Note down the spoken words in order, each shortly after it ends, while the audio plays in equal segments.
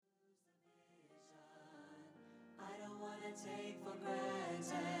take for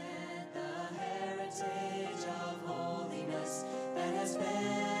granted the heritage of holiness that has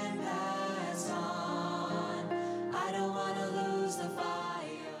been passed on. I don't want to lose the fire.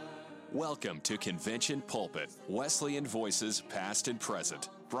 Welcome to Convention Pulpit, Wesleyan Voices Past and Present,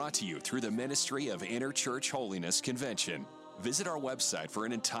 brought to you through the ministry of Interchurch Holiness Convention. Visit our website for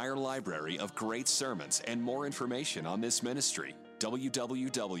an entire library of great sermons and more information on this ministry,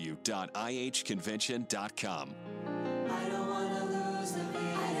 www.ihconvention.com. I don't want to lose the peace.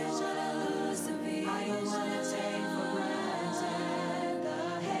 I don't want to lose the peace. I don't want to take for granted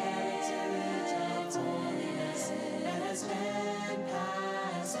the heritage of holiness that has been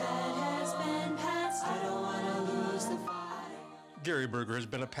passed on. I don't want to lose the fire. Gary Brugger has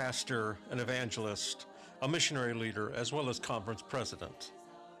been a pastor, an evangelist, a missionary leader, as well as conference president.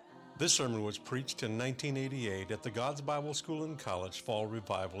 This sermon was preached in 1988 at the God's Bible School and College Fall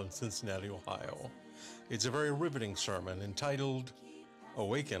Revival in Cincinnati, Ohio. It's a very riveting sermon entitled,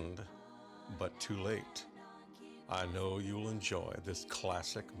 Awakened, But Too Late. I know you'll enjoy this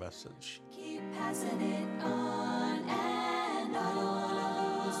classic message. Keep passing it on, and I don't want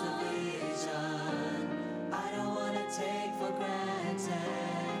to lose the vision. I don't want to take for granted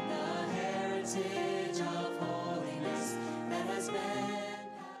the heritage of holiness that has been passed.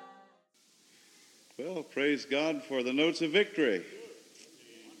 Well, praise God for the notes of victory.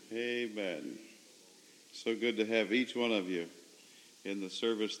 Amen. So good to have each one of you in the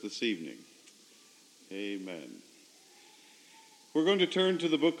service this evening. Amen. We're going to turn to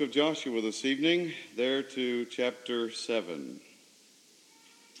the book of Joshua this evening, there to chapter 7.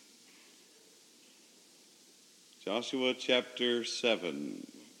 Joshua chapter 7.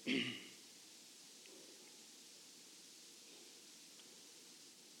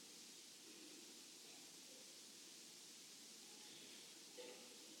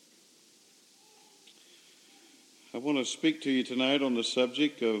 I want to speak to you tonight on the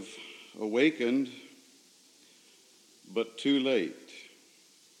subject of awakened, but too late.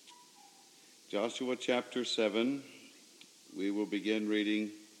 Joshua chapter 7, we will begin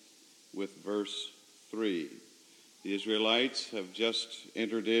reading with verse 3. The Israelites have just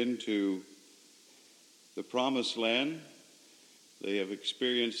entered into the promised land. They have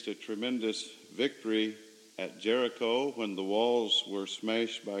experienced a tremendous victory at Jericho when the walls were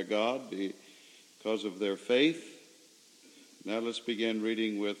smashed by God because of their faith. Now let's begin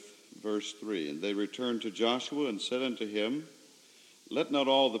reading with verse 3. And they returned to Joshua and said unto him, Let not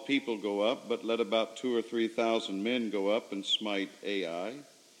all the people go up, but let about 2,000 or 3,000 men go up and smite Ai.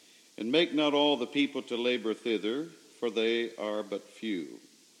 And make not all the people to labor thither, for they are but few.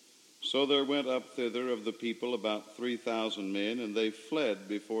 So there went up thither of the people about 3,000 men, and they fled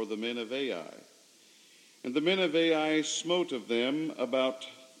before the men of Ai. And the men of Ai smote of them about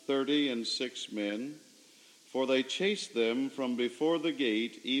 36 men, for they chased them from before the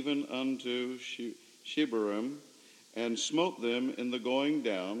gate even unto Shebarim, and smote them in the going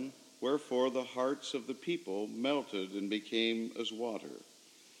down, wherefore the hearts of the people melted and became as water.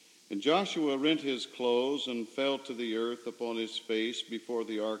 And Joshua rent his clothes and fell to the earth upon his face before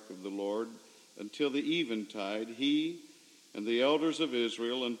the ark of the Lord until the eventide, he and the elders of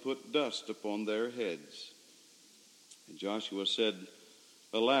Israel, and put dust upon their heads. And Joshua said,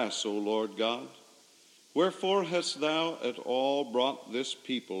 Alas, O Lord God, wherefore hast thou at all brought this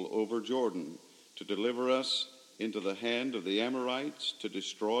people over Jordan to deliver us into the hand of the Amorites, to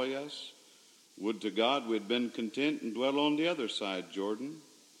destroy us? Would to God we had been content and dwell on the other side Jordan.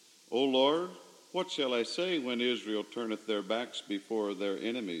 O Lord, what shall I say when Israel turneth their backs before their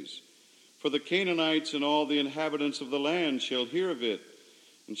enemies? For the Canaanites and all the inhabitants of the land shall hear of it,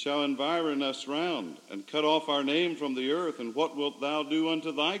 and shall environ us round, and cut off our name from the earth. And what wilt thou do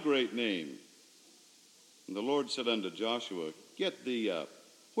unto thy great name? And the Lord said unto Joshua, Get thee up.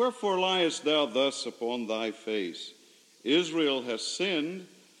 Wherefore liest thou thus upon thy face? Israel has sinned,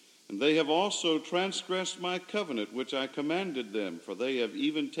 and they have also transgressed my covenant which I commanded them. For they have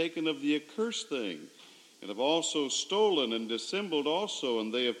even taken of the accursed thing, and have also stolen and dissembled also,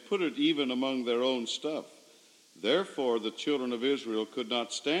 and they have put it even among their own stuff. Therefore the children of Israel could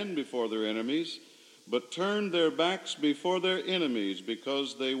not stand before their enemies, but turned their backs before their enemies,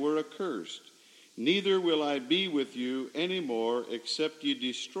 because they were accursed. Neither will I be with you any more, except ye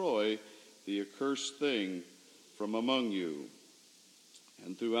destroy the accursed thing from among you.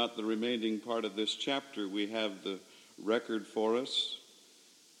 And throughout the remaining part of this chapter, we have the record for us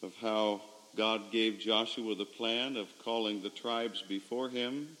of how God gave Joshua the plan of calling the tribes before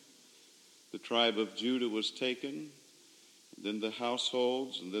him. The tribe of Judah was taken, and then the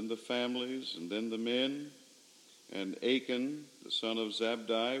households, and then the families, and then the men. And Achan, the son of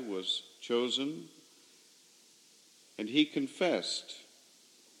Zabdi, was chosen. And he confessed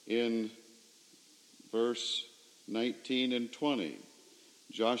in verse 19 and 20.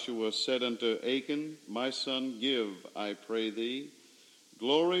 Joshua said unto Achan, My son, give, I pray thee,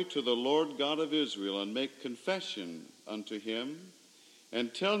 glory to the Lord God of Israel, and make confession unto him,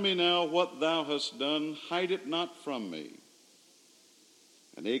 and tell me now what thou hast done, hide it not from me.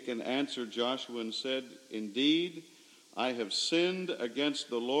 And Achan answered Joshua and said, Indeed, I have sinned against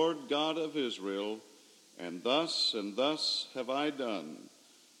the Lord God of Israel, and thus have I done.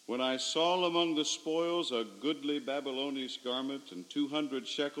 When I saw among the spoils a goodly Babylonish garment, and 200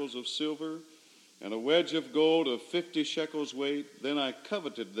 shekels of silver, and a wedge of gold of 50 shekels weight, then I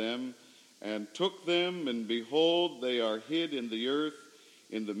coveted them, and took them, and behold, they are hid in the earth,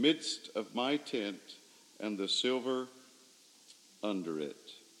 in the midst of my tent, and the silver under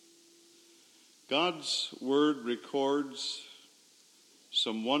it. God's word records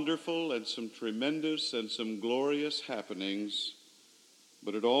some wonderful and some tremendous and some glorious happenings,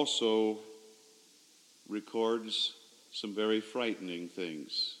 but it also records some very frightening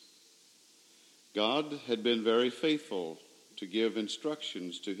things. God had been very faithful to give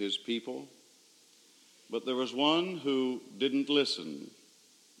instructions to his people, but there was one who didn't listen,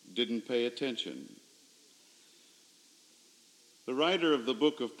 didn't pay attention. The writer of the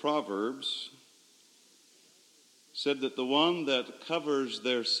book of Proverbs said that the one that covers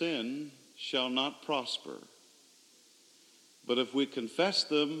their sin shall not prosper. But if we confess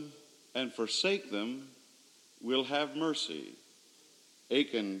them and forsake them, we'll have mercy.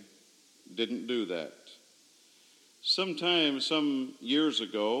 Achan didn't do that. Some years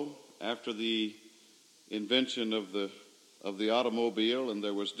ago, after the invention of the automobile, and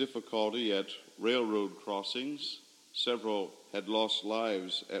there was difficulty at railroad crossings, several had lost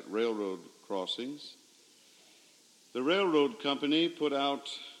lives at railroad crossings, the railroad company put out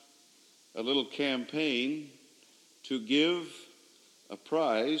a little campaign to give a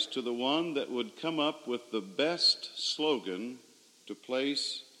prize to the one that would come up with the best slogan to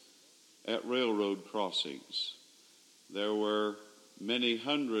place at railroad crossings. There were many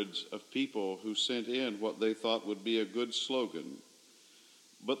hundreds of people who sent in what they thought would be a good slogan.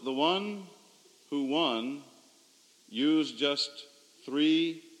 But the one who won used just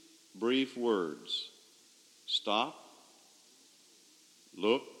 3 brief words: stop,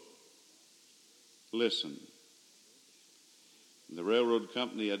 look, listen. And the railroad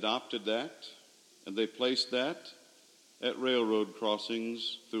company adopted that, and they placed that at railroad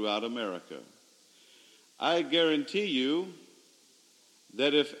crossings throughout America. I guarantee you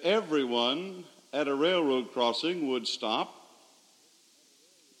that if everyone at a railroad crossing would stop,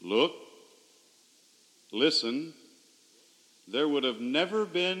 look, listen, there would have never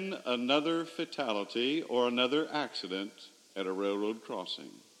been another fatality or another accident at a railroad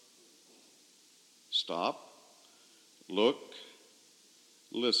crossing. Stop, look,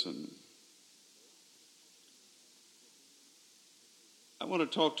 listen. I want to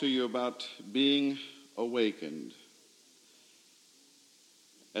talk to you about being awakened.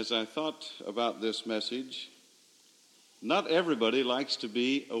 As I thought about this message, not everybody likes to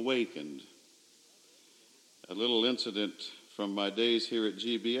be awakened. A little incident from my days here at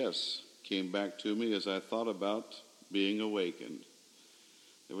GBS came back to me as I thought about being awakened.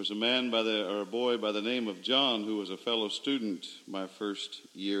 There was a boy by the name of John who was a fellow student my first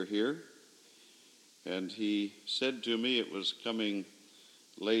year here, and he said to me, it was coming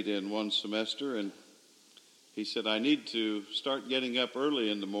late in one semester, and he said, I need to start getting up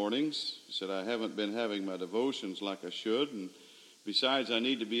early in the mornings. He said, I haven't been having my devotions like I should, and besides, I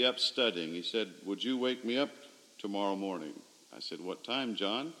need to be up studying. He said, would you wake me up tomorrow morning? I said, what time,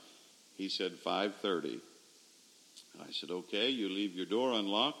 John? He said, 5:30. I said, okay, you leave your door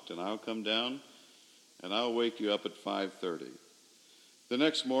unlocked, and I'll come down, and I'll wake you up at 5:30. The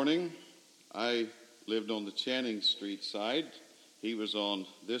next morning, I lived on the Channing Street side. He was on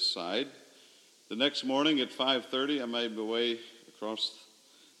this side. The next morning at 5:30, I made my way across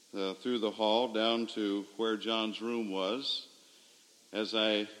through the hall down to where John's room was. As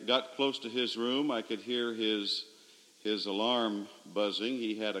I got close to his room, I could hear his alarm buzzing.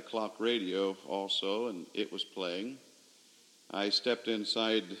 He had a clock radio also, and it was playing. I stepped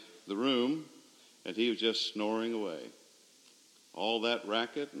inside the room, and he was just snoring away. All that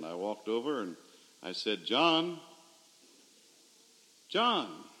racket, and I walked over, and I said, John,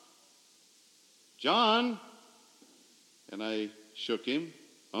 and I shook him.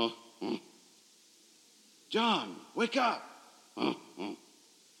 John, wake up. And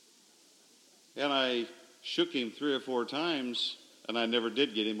I shook him 3 or 4 times, and I never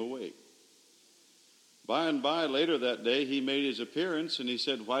did get him awake. By and by, later that day, he made his appearance, and he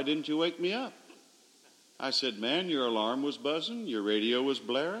said, why didn't you wake me up? I said, man, your alarm was buzzing, your radio was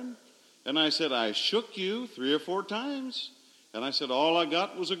blaring. And I said, I shook you 3 or 4 times. And I said, all I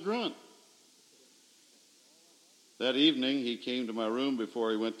got was a grunt. That evening, he came to my room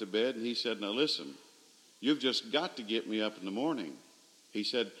before he went to bed, and he said, now listen, you've just got to get me up in the morning. He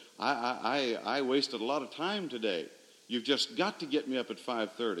said, I wasted a lot of time today. You've just got to get me up at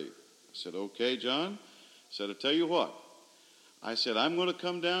 5:30. I said, okay, John. I said, I'll tell you what. I said, I'm going to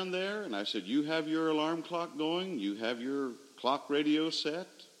come down there, and I said, you have your alarm clock going, you have your clock radio set.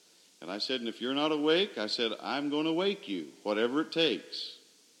 And I said, and if you're not awake, I said, I'm going to wake you, whatever it takes.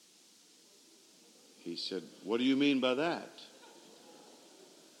 He said, what do you mean by that?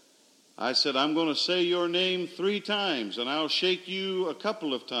 I said, I'm going to say your name 3 times, and I'll shake you a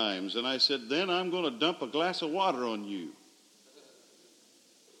couple of times. And I said, then I'm going to dump a glass of water on you.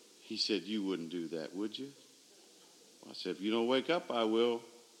 He said, you wouldn't do that, would you? I said, if you don't wake up, I will.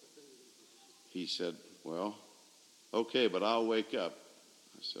 He said, well, okay, but I'll wake up.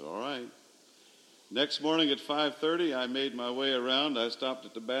 I said, all right. Next morning at 5:30, I made my way around. I stopped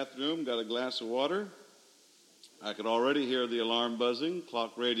at the bathroom, got a glass of water. I could already hear the alarm buzzing,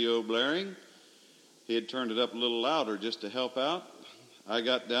 clock radio blaring. He had turned it up a little louder just to help out. I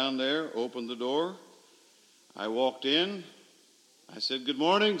got down there, opened the door. I walked in. I said, good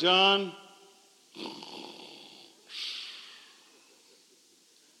morning, John.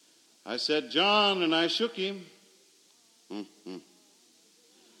 I said, John, and I shook him.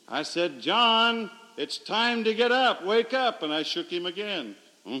 I said, John, it's time to get up, wake up, and I shook him again.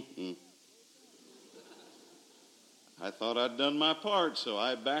 I thought I'd done my part, so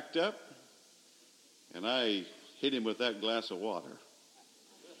I backed up, and I hit him with that glass of water.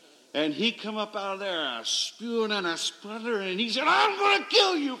 And he come up out of there spewing and a spluttering, and he said, I'm going to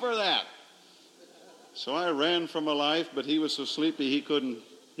kill you for that. So I ran for my life, but he was so sleepy he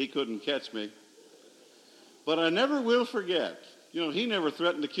couldn't catch me. But I never will forget. You know, he never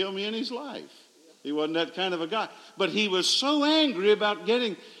threatened to kill me in his life. He wasn't that kind of a guy. But he was so angry about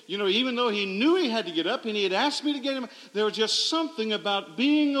getting, even though he knew he had to get up and he had asked me to get him, there was just something about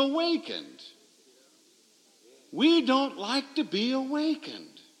being awakened. We don't like to be awakened.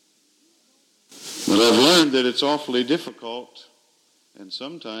 But I've learned that it's awfully difficult and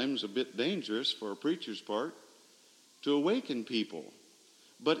sometimes a bit dangerous for a preacher's part to awaken people.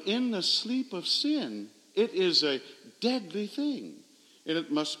 But in the sleep of sin, it is a deadly thing, and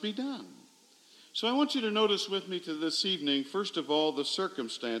it must be done. So I want you to notice with me to this evening, first of all, the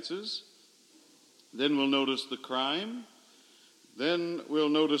circumstances. Then we'll notice the crime. Then we'll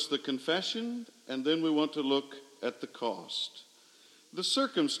notice the confession. And then we want to look at the cost. The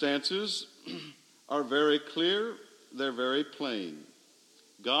circumstances are very clear. They're very plain.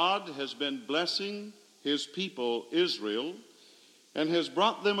 God has been blessing his people, Israel, and has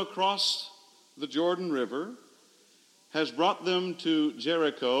brought them across the Jordan River, has brought them to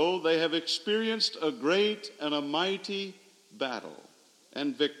Jericho. They have experienced a great and a mighty battle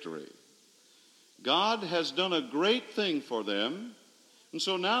and victory. God has done a great thing for them, and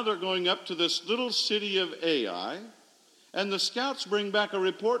so now they're going up to this little city of Ai, and the scouts bring back a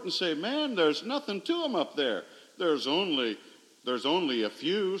report and say, man, there's nothing to them up there. There's only a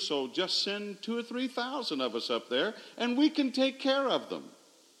few, so just send 2,000 or 3,000 of us up there, and we can take care of them.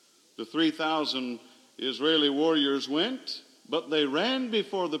 The 3,000 Israeli warriors went, but they ran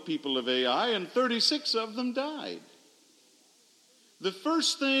before the people of Ai, and 36 of them died. The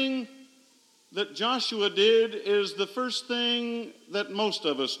first thing that Joshua did is the first thing that most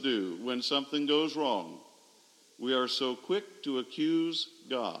of us do when something goes wrong. We are so quick to accuse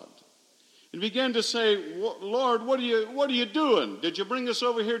God. And began to say, Lord, what are you doing? Did you bring us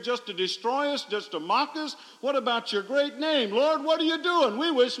over here just to destroy us, just to mock us? What about your great name? Lord, what are you doing?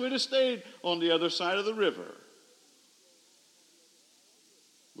 We wish we'd have stayed on the other side of the river.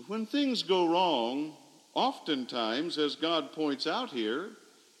 But when things go wrong, oftentimes, as God points out here,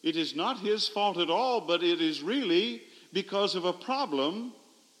 it is not his fault at all, but it is really because of a problem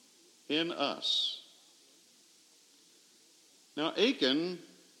in us. Now, Achan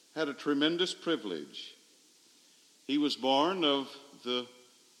had a tremendous privilege. He was born of the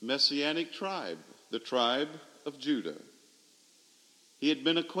Messianic tribe, the tribe of Judah. He had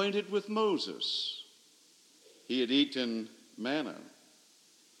been acquainted with Moses. He had eaten manna.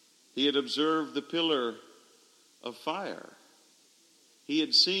 He had observed the pillar of fire. He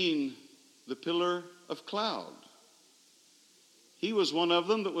had seen the pillar of cloud. He was one of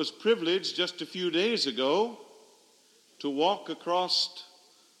them that was privileged just a few days ago to walk across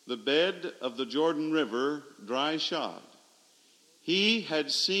the bed of the Jordan River dry shod. He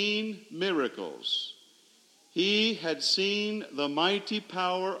had seen miracles. He had seen the mighty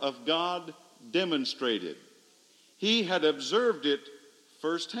power of God demonstrated. He had observed it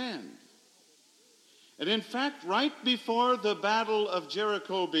firsthand. And in fact, right before the battle of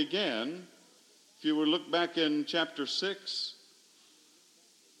Jericho began, if you will look back in chapter 6,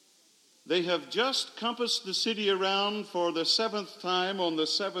 they have just compassed the city around for the 7th time on the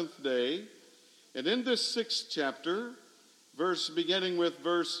 7th day. And in this 6th chapter, beginning with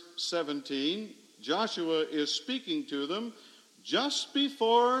verse 17, Joshua is speaking to them just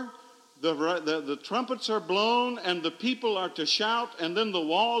before the trumpets are blown and the people are to shout, and then the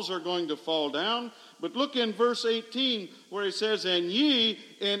walls are going to fall down. But look in verse 18 where he says, "And ye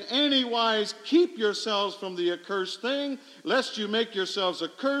in any wise keep yourselves from the accursed thing, lest you make yourselves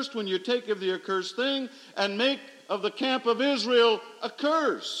accursed when you take of the accursed thing, and make of the camp of Israel a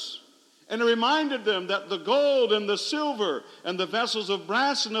curse." And he reminded them that the gold and the silver and the vessels of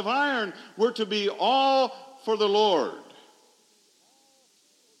brass and of iron were to be all for the Lord.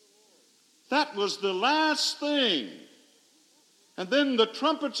 That was the last thing. And then the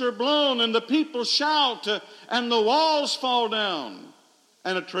trumpets are blown and the people shout and the walls fall down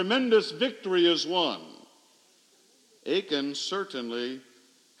and a tremendous victory is won. Achan certainly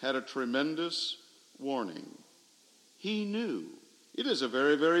had a tremendous warning. He knew it is a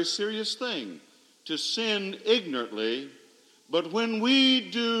very, very serious thing to sin ignorantly, but when we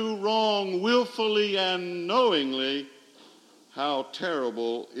do wrong willfully and knowingly, how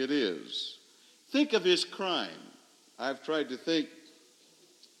terrible it is. Think of his crime. I've tried to think,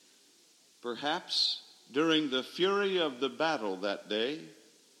 perhaps during the fury of the battle that day,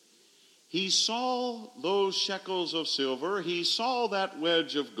 he saw those shekels of silver, he saw that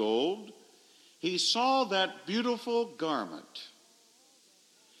wedge of gold, he saw that beautiful garment.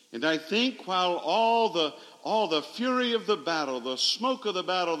 And I think while all the fury of the battle, the smoke of the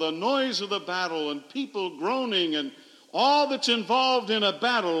battle, the noise of the battle, and people groaning, and all that's involved in a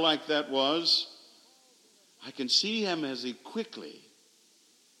battle like that was, I can see him as he quickly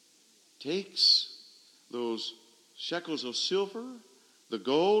takes those shekels of silver, the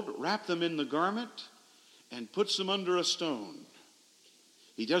gold, wrap them in the garment, and puts them under a stone.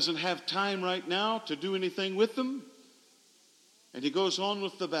 He doesn't have time right now to do anything with them, and he goes on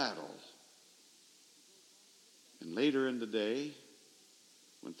with the battle. And later in the day,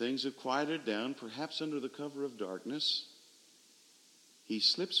 when things have quieted down, perhaps under the cover of darkness, he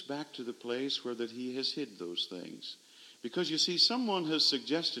slips back to the place where that he has hid those things. Because you see, someone has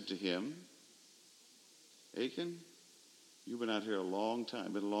suggested to him, "Achan, you've been out here a long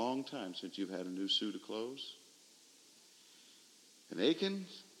time. Been a long time since you've had a new suit of clothes. And Achan,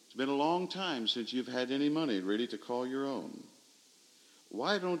 it's been a long time since you've had any money really to call your own.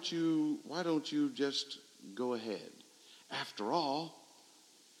 Why don't you just go ahead? After all,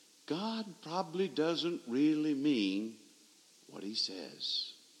 God probably doesn't really mean what he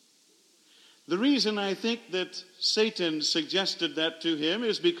says." The reason I think that Satan suggested that to him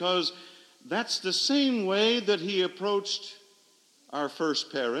is because that's the same way that he approached our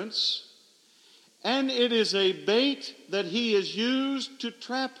first parents, and it is a bait that he has used to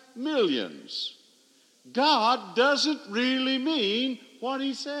trap millions. God doesn't really mean what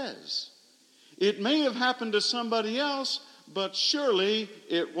he says. It may have happened to somebody else, but surely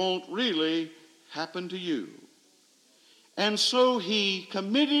it won't really happen to you. And so he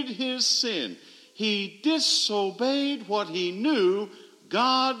committed his sin. He disobeyed what he knew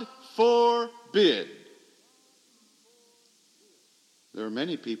God forbid. There are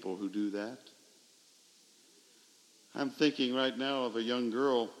many people who do that. I'm thinking right now of a young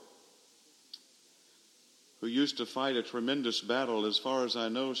girl who used to fight a tremendous battle. As far as I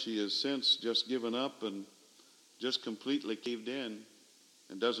know, she has since just given up and just completely caved in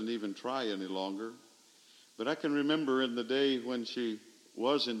and doesn't even try any longer. But I can remember in the day when she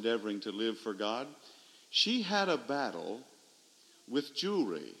was endeavoring to live for God, she had a battle with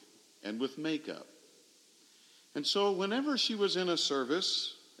jewelry and with makeup. And so whenever she was in a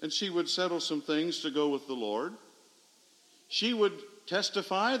service and she would settle some things to go with the Lord, she would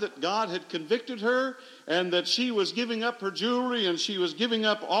testify that God had convicted her and that she was giving up her jewelry and she was giving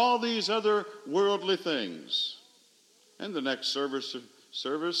up all these other worldly things. And the next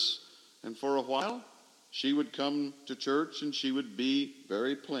service, and for a while, she would come to church and she would be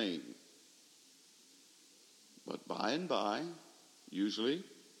very plain. But by and by, usually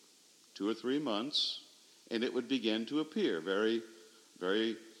 2 or 3 months, and it would begin to appear. Very,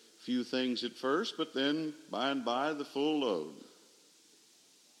 very few things at first, but then by and by the full load.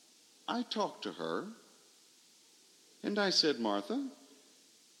 I talked to her and I said, "Martha,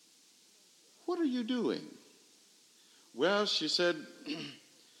 what are you doing?" "Well," she said,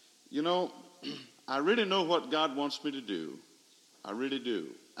 "I really know what God wants me to do. I really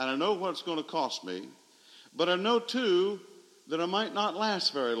do. and I know what it's going to cost me, but I know, too, that I might not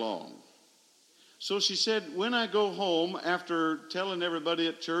last very long. So she said, when I go home, after telling everybody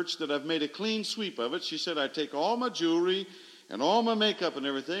at church that I've made a clean sweep of it, she said, I take all my jewelry and all my makeup and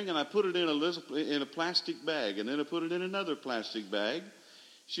everything, and I put it in a plastic bag, and then I put it in another plastic bag.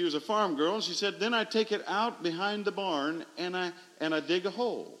 She was a farm girl, and she said, then I take it out behind the barn, and I dig a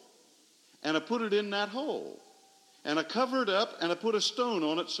hole, and I put it in that hole, and I cover it up, and I put a stone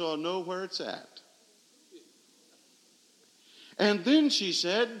on it so I'll know where it's at. And then she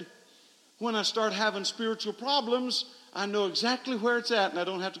said, when I start having spiritual problems, I know exactly where it's at, and I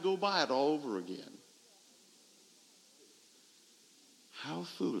don't have to go by it all over again. How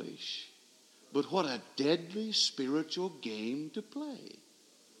foolish. But what a deadly spiritual game to play.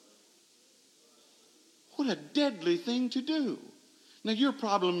 What a deadly thing to do. Now, your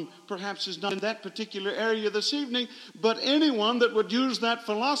problem perhaps is not in that particular area this evening, but anyone that would use that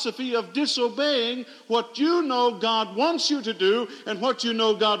philosophy of disobeying what you know God wants you to do and what you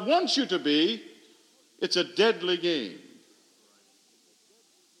know God wants you to be, it's a deadly game.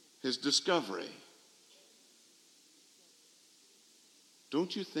 His discovery.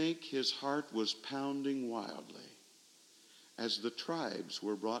 Don't you think his heart was pounding wildly as the tribes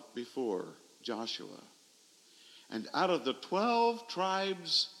were brought before Joshua? And out of the 12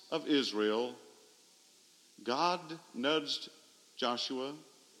 tribes of Israel, God nudged Joshua,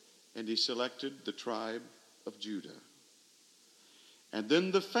 and he selected the tribe of Judah. And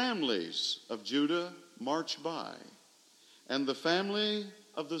then the families of Judah march by, and the family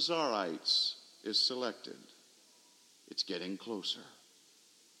of the Zarites is selected. It's getting closer.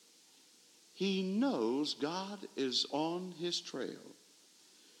 He knows God is on his trail.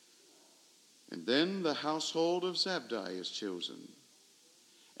 And then the household of Zabdi is chosen.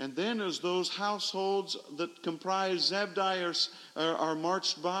 And then as those households that comprise Zabdi are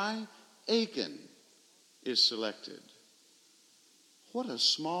marched by, Achan is selected. What a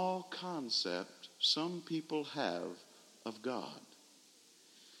small concept some people have of God.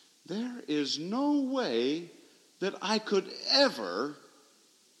 There is no way that I could ever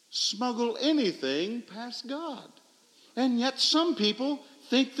smuggle anything past God. And yet some people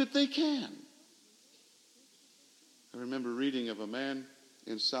think that they can. I remember reading of a man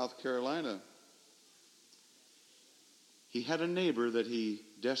in South Carolina. He had a neighbor that he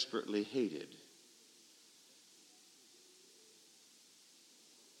desperately hated.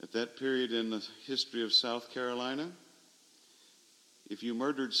 At that period in the history of South Carolina, if you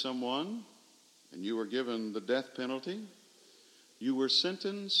murdered someone and you were given the death penalty, you were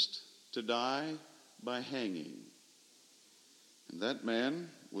sentenced to die by hanging. And that man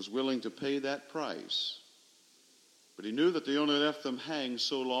was willing to pay that price. But he knew that they only left them hang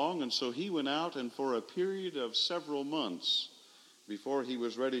so long, and so he went out, and for a period of several months before he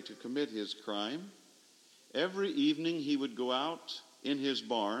was ready to commit his crime, every evening he would go out in his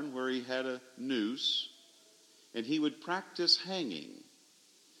barn where he had a noose, and he would practice hanging.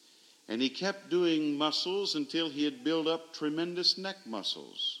 And he kept doing muscles until he had built up tremendous neck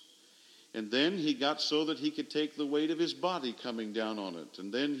muscles. And then he got so that he could take the weight of his body coming down on it.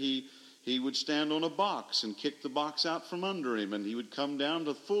 And then he would stand on a box and kick the box out from under him, and he would come down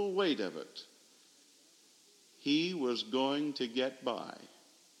to full weight of it. He was going to get by,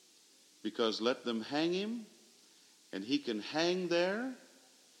 because let them hang him, and he can hang there,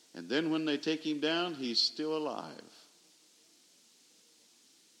 and then when they take him down, he's still alive.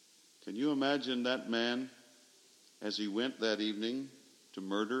 Can you imagine that man as he went that evening to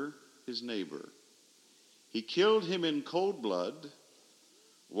murder his neighbor? He killed him in cold blood,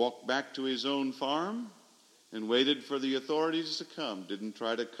 walked back to his own farm, and waited for the authorities to come. Didn't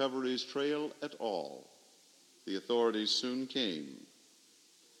try to cover his trail at all. The authorities soon came.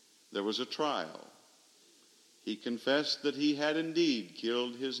 There was a trial. He confessed that he had indeed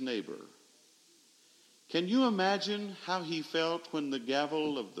killed his neighbor. Can you imagine how he felt when the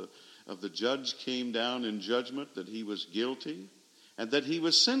gavel of the judge came down in judgment that he was guilty, and that he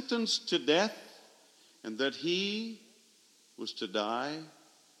was sentenced to death, and that he was to die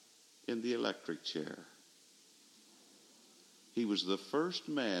in the electric chair? He was the first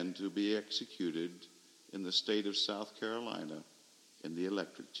man to be executed in the state of South Carolina in the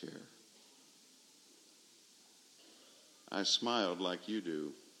electric chair. I smiled like you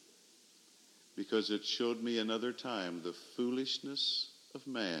do, because it showed me another time the foolishness of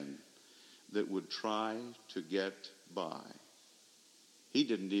man that would try to get by. He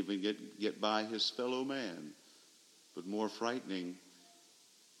didn't even get by his fellow man, but more frightening,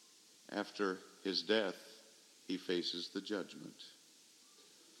 after his death, he faces the judgment.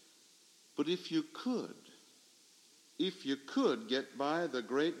 But if you could if you could get by the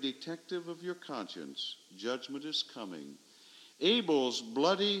great detective of your conscience, judgment is coming. Abel's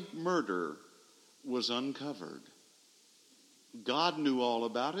bloody murder was uncovered. God knew all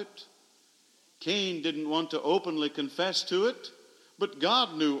about it. Cain didn't want to openly confess to it, but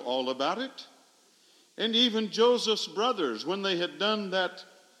God knew all about it. And even Joseph's brothers, when they had done that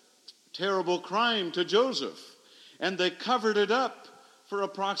terrible crime to Joseph, and they covered it up for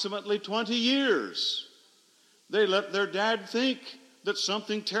approximately 20 years, they let their dad think that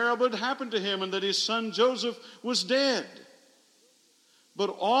something terrible had happened to him and that his son Joseph was dead.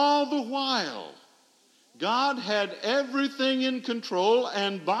 But all the while, God had everything in control,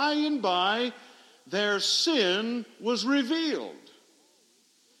 and by, their sin was revealed.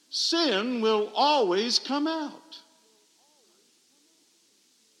 Sin will always come out.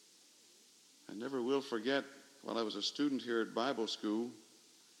 I never will forget, while I was a student here at Bible school,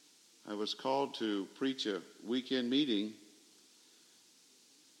 I was called to preach a weekend meeting,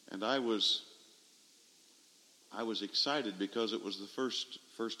 and I was excited because it was the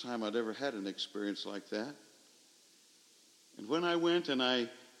first time I'd ever had an experience like that. And when I went and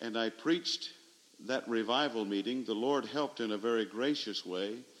I preached that revival meeting, the Lord helped in a very gracious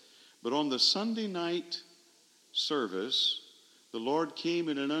way. But on the Sunday night service, the Lord came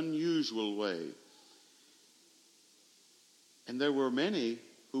in an unusual way. And there were many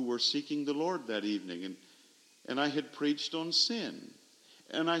who were seeking the Lord that evening. And I had preached on sin.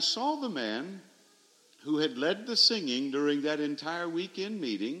 And I saw the man who had led the singing during that entire weekend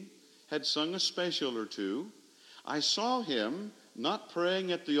meeting, had sung a special or two. I saw him not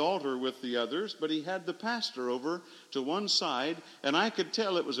praying at the altar with the others, but he had the pastor over to one side, and I could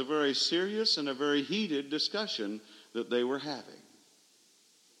tell it was a very serious and a very heated discussion that they were having.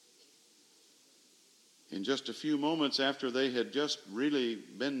 In just a few moments after they had just really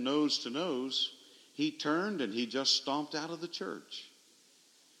been nose to nose, he turned and he just stomped out of the church.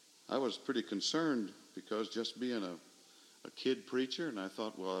 I was pretty concerned because just being a kid preacher, and I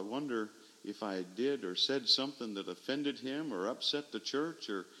thought, well, I wonder if I did or said something that offended him or upset the church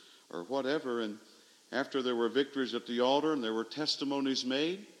or whatever. And after there were victories at the altar and there were testimonies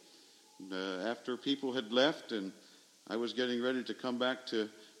made, after people had left and I was getting ready to come back to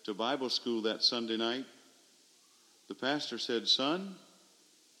Bible school that Sunday night, the pastor said, "Son,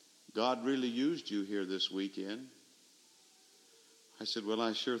 God really used you here this weekend." I said, "Well,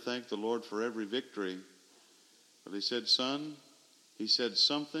 I sure thank the Lord for every victory." But he said, "Son," he said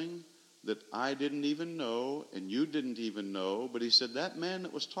something that I didn't even know and you didn't even know. But he said, "That man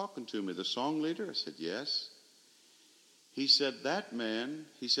that was talking to me, the song leader?" I said, "Yes." He said, "That man,"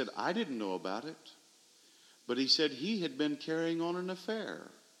 he said, "I didn't know about it." But he said he had been carrying on an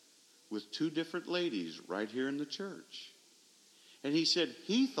affair with two different ladies right here in the church. And he said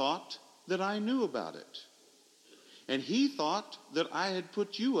he thought that I knew about it. And he thought that I had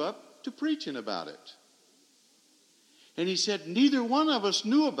put you up to preaching about it. And he said neither one of us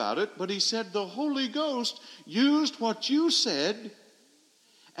knew about it, but he said the Holy Ghost used what you said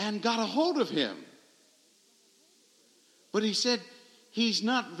and got a hold of him. But he said he's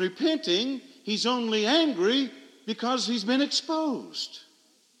not repenting, he's only angry because he's been exposed.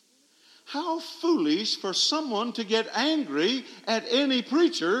 How foolish for someone to get angry at any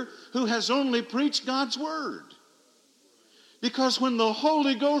preacher who has only preached God's word. Because when the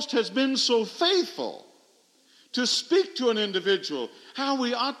Holy Ghost has been so faithful to speak to an individual, how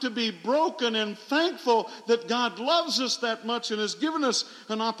we ought to be broken and thankful that God loves us that much and has given us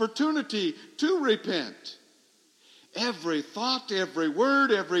an opportunity to repent. Every thought, every word,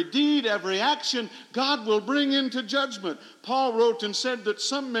 every deed, every action, God will bring into judgment. Paul wrote and said that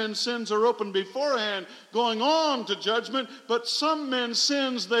some men's sins are open beforehand, going on to judgment, but some men's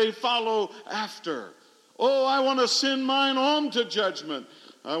sins they follow after. Oh, I want to send mine on to judgment.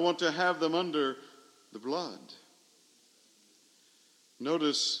 I want to have them under the blood.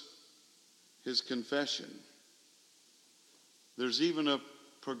 Notice his confession. There's even a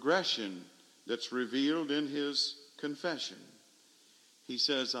progression that's revealed in his confession. He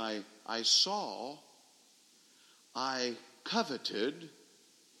says, I saw, I coveted,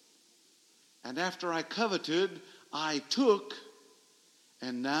 and after I coveted, I took,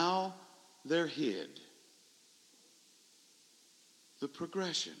 and now they're hid. The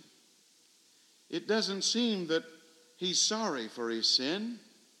progression. It doesn't seem that he's sorry for his sin.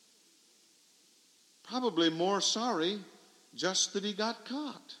 Probably more sorry just that he got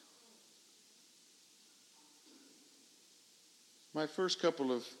caught. My first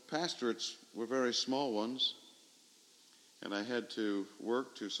couple of pastorates were very small ones, and I had to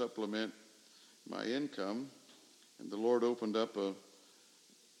work to supplement my income, and the Lord opened up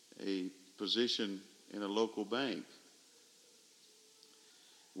a position in a local bank.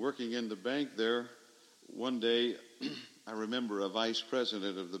 working in the bank there, one day I remember a vice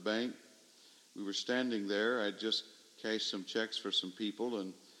president of the bank. We were standing there. I'd just cashed some checks for some people,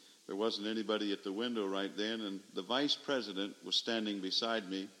 and there wasn't anybody at the window right then. And the vice president was standing beside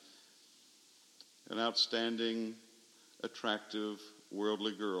me, an outstanding, attractive,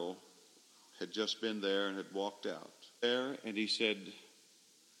 worldly girl, had just been there and had walked out. There, and he said,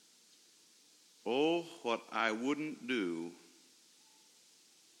 "Oh, what I wouldn't do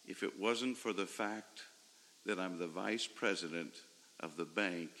if it wasn't for the fact that I'm the vice president of the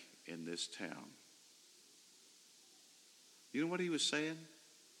bank in this town." You know what he was saying?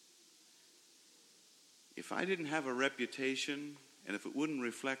 If I didn't have a reputation, and if it wouldn't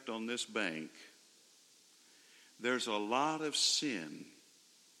reflect on this bank, there's a lot of sin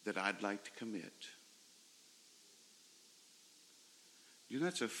that I'd like to commit. You know,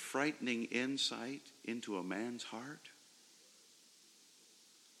 that's a frightening insight into a man's heart.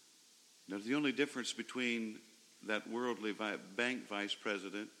 Now, the only difference between that worldly bank vice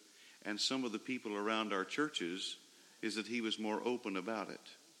president and some of the people around our churches is that he was more open about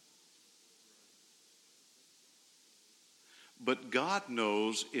it. But God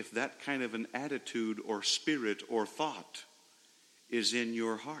knows if that kind of an attitude or spirit or thought is in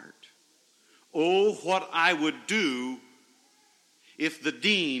your heart. Oh, what I would do if the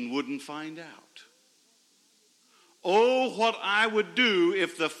dean wouldn't find out. Oh, what I would do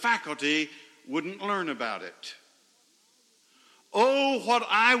if the faculty wouldn't learn about it. Oh, what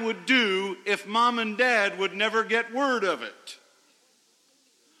I would do if mom and dad would never get word of it.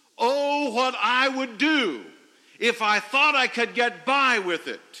 Oh, what I would do if I thought I could get by with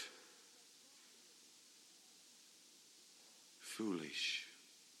it. Foolish,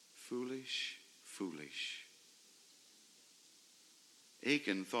 foolish, foolish.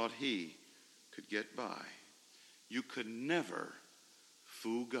 Achan thought he could get by. You could never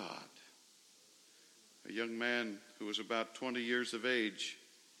fool God. A young man who was about 20 years of age,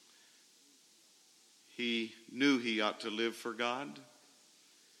 he knew he ought to live for God.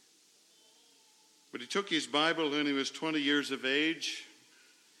 But he took his Bible when he was 20 years of age,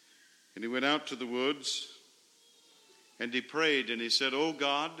 and he went out to the woods, and he prayed, and he said, "Oh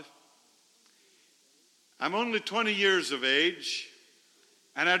God, I'm only 20 years of age,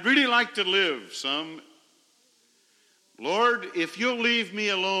 and I'd really like to live some. Lord, if you'll leave me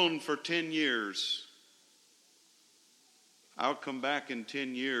alone for 10 years, I'll come back in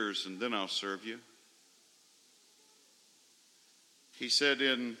 10 years and then I'll serve you." He said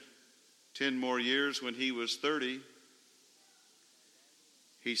in 10 more years, when he was 30,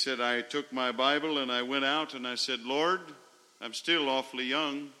 he said, I took my Bible and I went out and I said, "Lord, I'm still awfully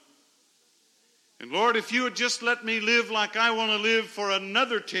young. And Lord, if you would just let me live like I want to live for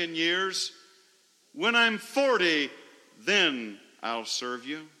another 10 years, when I'm 40, then I'll serve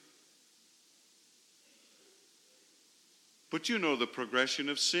you." But you know the progression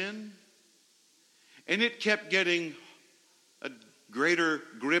of sin. And it kept getting a greater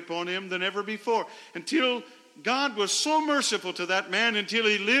grip on him than ever before, until God was so merciful to that man until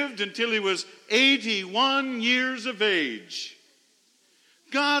he lived until he was 81 years of age.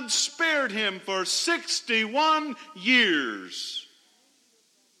 God spared him for 61 years.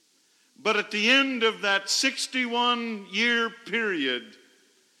 But at the end of that 61-year period,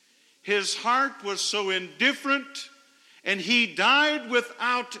 his heart was so indifferent, and he died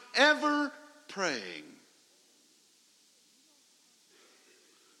without ever praying.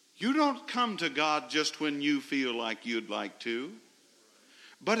 You don't come to God just when you feel like you'd like to,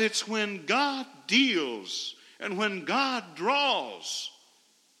 but it's when God deals and when God draws.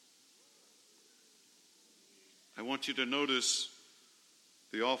 I want you to notice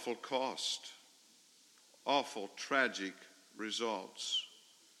the awful cost, awful tragic results.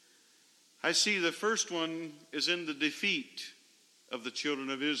 I see the first one is in the defeat of the children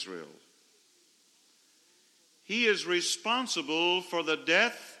of Israel. He is responsible for the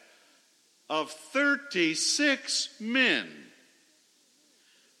death of 36 men.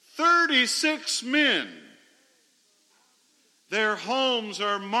 36 men. Their homes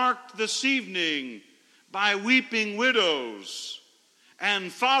are marked this evening by weeping widows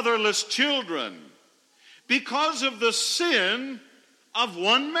and fatherless children because of the sin of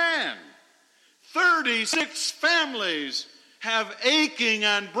one man. 36 families have aching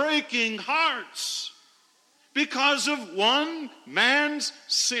and breaking hearts because of one man's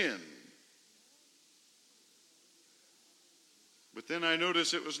sin. But then I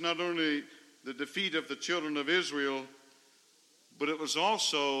notice it was not only the defeat of the children of Israel, but it was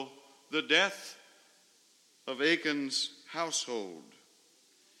also the death of Achan's household.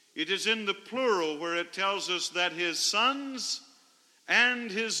 It is in the plural where it tells us that his sons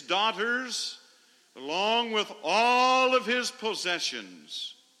and his daughters, along with all of his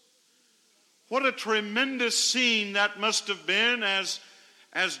possessions. What a tremendous scene that must have been as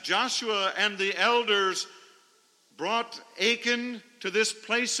Joshua and the elders brought Achan to this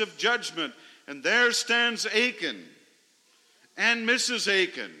place of judgment. And there stands Achan and Mrs.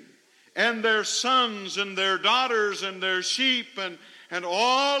 Achan and their sons and their daughters and their sheep and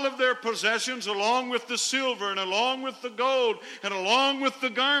all of their possessions, along with the silver and along with the gold and along with the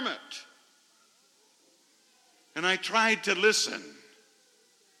garment. And I tried to listen.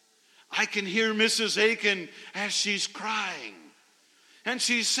 I can hear Mrs. Achan as she's crying. And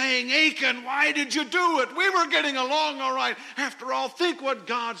she's saying, Achan, why did you do it? We were getting along all right. After all, think what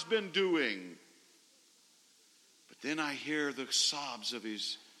God's been doing. But then I hear the sobs of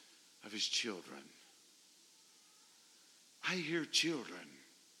his children. I hear children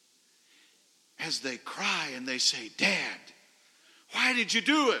as they cry and they say, Dad, why did you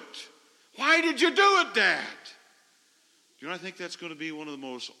do it? Why did you do it, Dad? You know, I think that's going to be one of the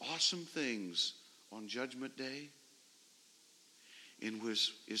most awesome things on Judgment Day.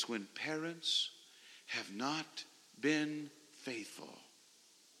 Is when parents have not been faithful.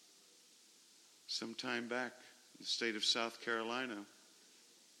 Sometime back in the state of South Carolina,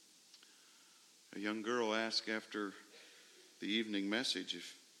 a young girl asked after the evening message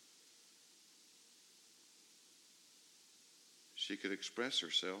if she could express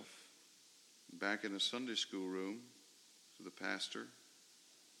herself back in a Sunday school room to the pastor,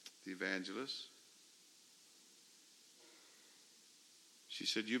 the evangelist. She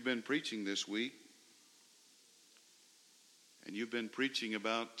said, you've been preaching this week, and you've been preaching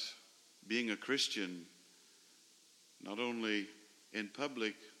about being a Christian, not only in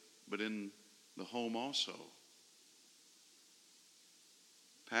public, but in the home also.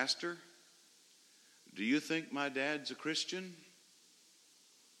 Pastor, do you think my dad's a Christian?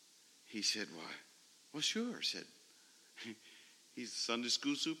 He said, why? Well, sure. I said, he's the Sunday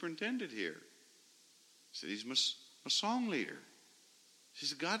school superintendent here. I said, he's my song leader.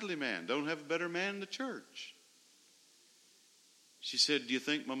 She's a godly man. Don't have a better man in the church. She said, do you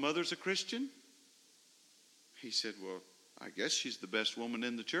think my mother's a Christian? He said, well, I guess she's the best woman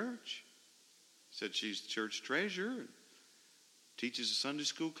in the church. Said she's the church treasurer and teaches a Sunday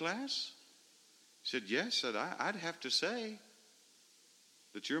school class. He said, yes. Said, I'd have to say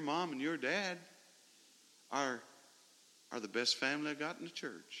that your mom and your dad are the best family I got in the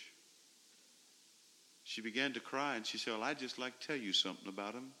church. She began to cry, and she said, well, I'd just like to tell you something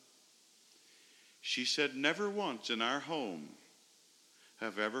about him. She said, never once in our home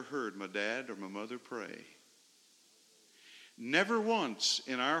have I ever heard my dad or my mother pray. Never once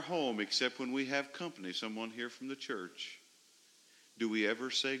in our home, except when we have company, someone here from the church, do we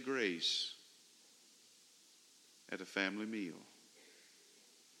ever say grace at a family meal.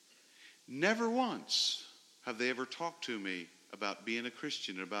 Never once have they ever talked to me about being a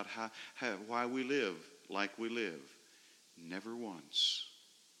Christian, about why we live like we live. Never once.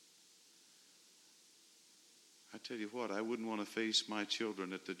 I tell you what, I wouldn't want to face my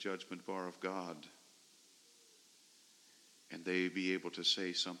children at the judgment bar of God and they be able to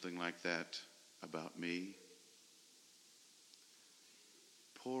say something like that about me.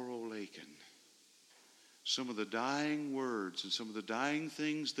 Poor old Achan. Some of the dying words and some of the dying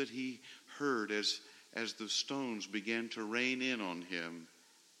things that he heard as the stones began to rain in on him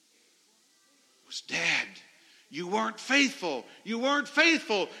was, Dad, you weren't faithful. You weren't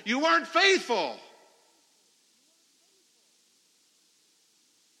faithful. You weren't faithful.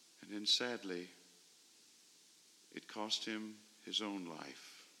 And then sadly, it cost him his own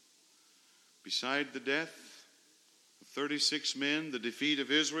life. Beside the death of 36 men, the defeat of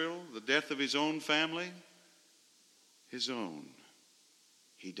Israel, the death of his own family, his own,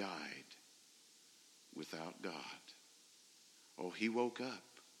 he died without God. Oh, he woke up,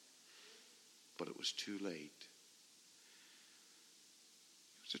 but it was too late.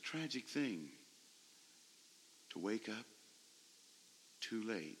 It was a tragic thing to wake up too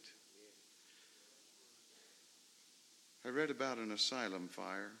late. I read about an asylum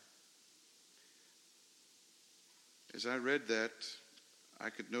fire. As I read that, I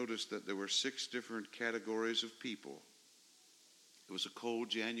could notice that there were 6 different categories of people. It was a cold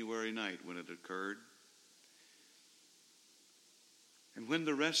January night when it occurred. And when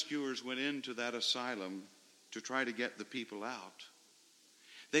the rescuers went into that asylum to try to get the people out,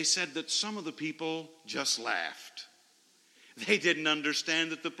 they said that some of the people just laughed. They didn't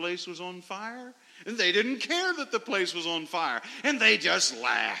understand that the place was on fire, and they didn't care that the place was on fire, and they just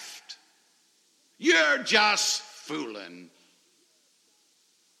laughed. You're just fooling.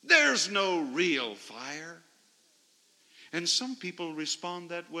 There's no real fire. And some people respond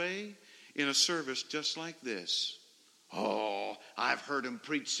that way in a service just like this. Oh, I've heard him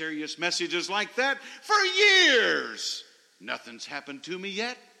preach serious messages like that for years. Nothing's happened to me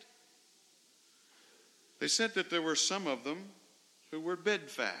yet. They said that there were some of them who were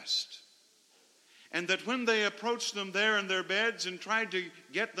bedfast, and that when they approached them there in their beds and tried to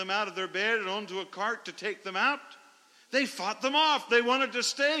get them out of their bed and onto a cart to take them out, they fought them off. They wanted to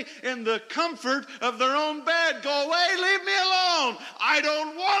stay in the comfort of their own bed. Go away, leave me alone. I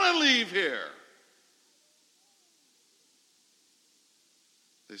don't want to leave here.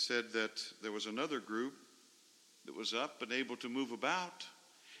 They said that there was another group that was up and able to move about,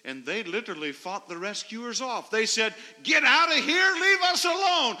 and they literally fought the rescuers off. They said, get out of here, leave us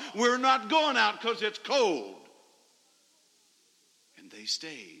alone. We're not going out because it's cold. And they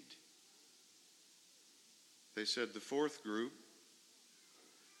stayed. They said the fourth group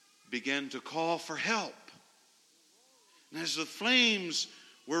began to call for help. And as the flames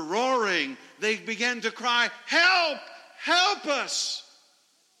were roaring, they began to cry, help, help us.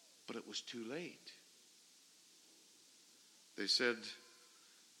 But it was too late. They said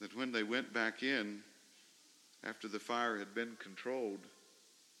that when they went back in, after the fire had been controlled,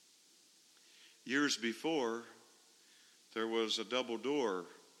 years before, there was a double door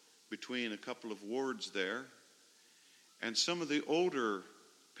between a couple of wards there, and some of the older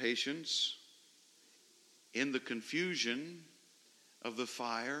patients, in the confusion of the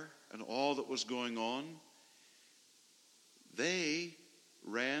fire and all that was going on, they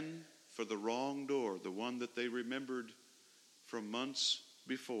ran for the wrong door, the one that they remembered from months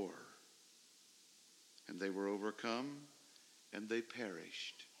before. And they were overcome and they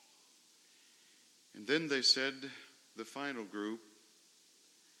perished. And then they said, the final group,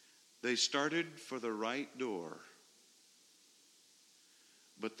 they started for the right door,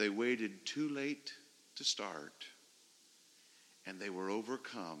 but they waited too late to start, and they were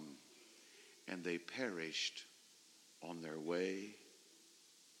overcome, and they perished on their way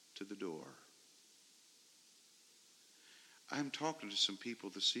to the door. I'm talking to some people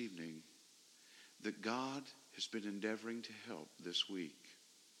this evening that God has been endeavoring to help this week.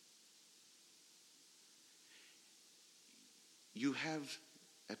 You have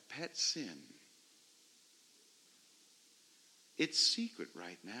a pet sin. It's secret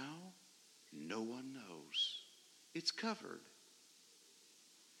right now. No one knows. It's covered.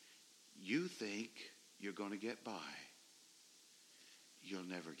 You think you're going to get by. You'll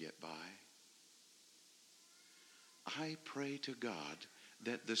never get by. I pray to God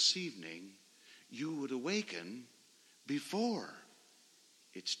that this evening you would awaken before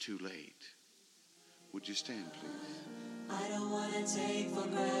it's too late. Would you stand, please? I don't want to take for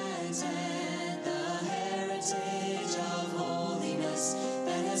granted the heritage of holiness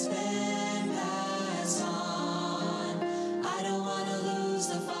that has been passed on. I don't want to lose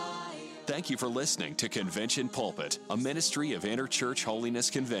the fire. Thank you for listening to Convention Pulpit, a ministry of Interchurch Holiness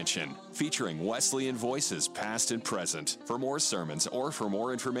Convention, featuring Wesleyan voices past and present. For more sermons or for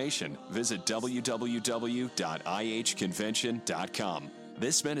more information, visit www.ihconvention.com.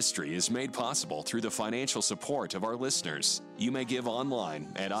 This ministry is made possible through the financial support of our listeners. You may give online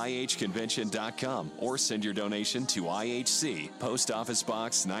at ihconvention.com or send your donation to IHC, Post Office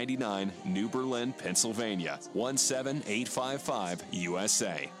Box 99, New Berlin, Pennsylvania, 17855,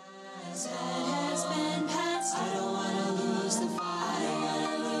 USA. Has been passed. I don't want to lose the fire. I don't want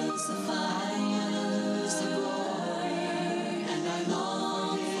to lose the fire.